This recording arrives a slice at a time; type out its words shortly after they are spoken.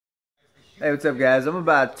Hey, what's up, guys? I'm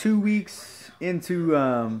about 2 weeks into,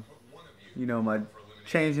 my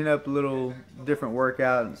changing up a little different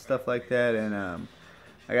workout and stuff like that, and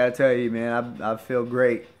I gotta tell you, man, I feel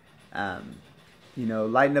great.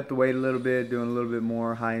 Lighting up the weight a little bit, doing a little bit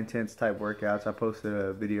more high intense type workouts. I posted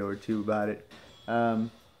a video or two about it. I'm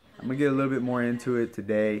gonna get a little bit more into it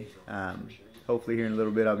today. Hopefully, here in a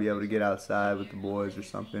little bit, I'll be able to get outside with the boys or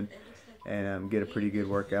something and get a pretty good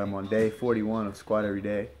workout. I'm on day 41 of squat every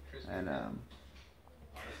day. And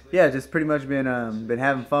yeah, just pretty much been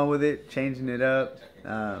having fun with it, changing it up.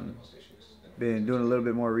 Been doing a little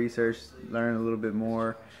bit more research, learning a little bit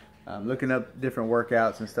more, looking up different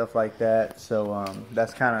workouts and stuff like that. So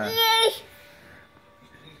that's kind of.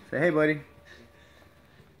 Say hey, buddy.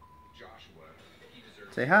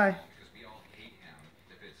 Say hi.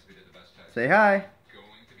 Say hi.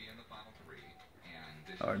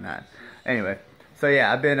 Or not. Anyway, so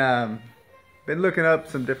yeah, I've been looking up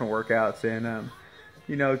some different workouts and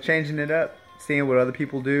changing it up, seeing what other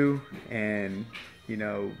people do, and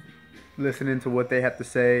listening to what they have to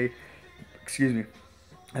say, excuse me,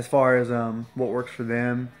 as far as what works for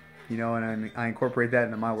them, and I incorporate that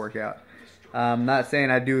into my workout. I'm not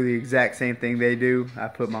saying I do the exact same thing they do. I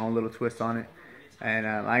put my own little twist on it, and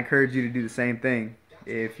I encourage you to do the same thing.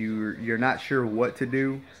 If you're not sure what to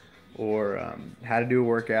do or how to do a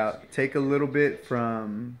workout, take a little bit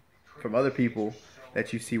from other people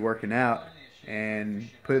that you see working out and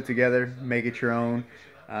put it together, make it your own.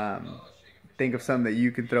 Think of something that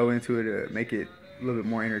you can throw into it to make it a little bit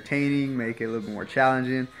more entertaining, make it a little bit more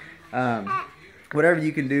challenging. Whatever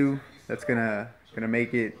you can do that's gonna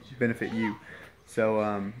make it benefit you.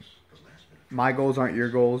 So my goals aren't your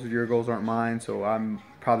goals aren't mine, so I'm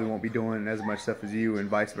probably won't be doing as much stuff as you and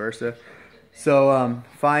vice versa. So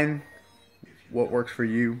find what works for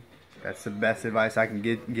you. That's the best advice I can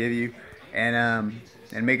give you, and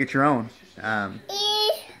make it your own.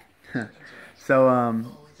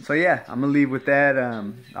 So yeah, I'm gonna leave with that.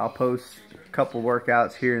 I'll post a couple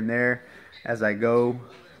workouts here and there as I go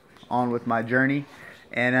on with my journey,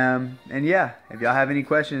 and yeah, if y'all have any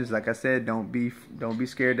questions, like I said, don't be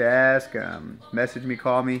scared to ask. Message me,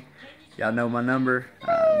 call me. Y'all know my number.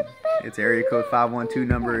 It's area code 512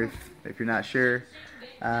 number if you're not sure.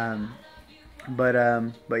 But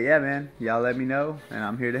yeah, man, y'all let me know, and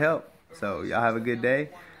I'm here to help. So y'all have a good day.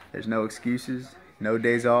 There's no excuses, no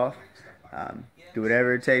days off. Do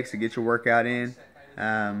whatever it takes to get your workout in.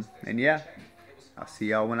 And yeah, I'll see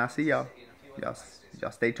y'all when I see y'all.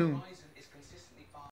 Y'all stay tuned.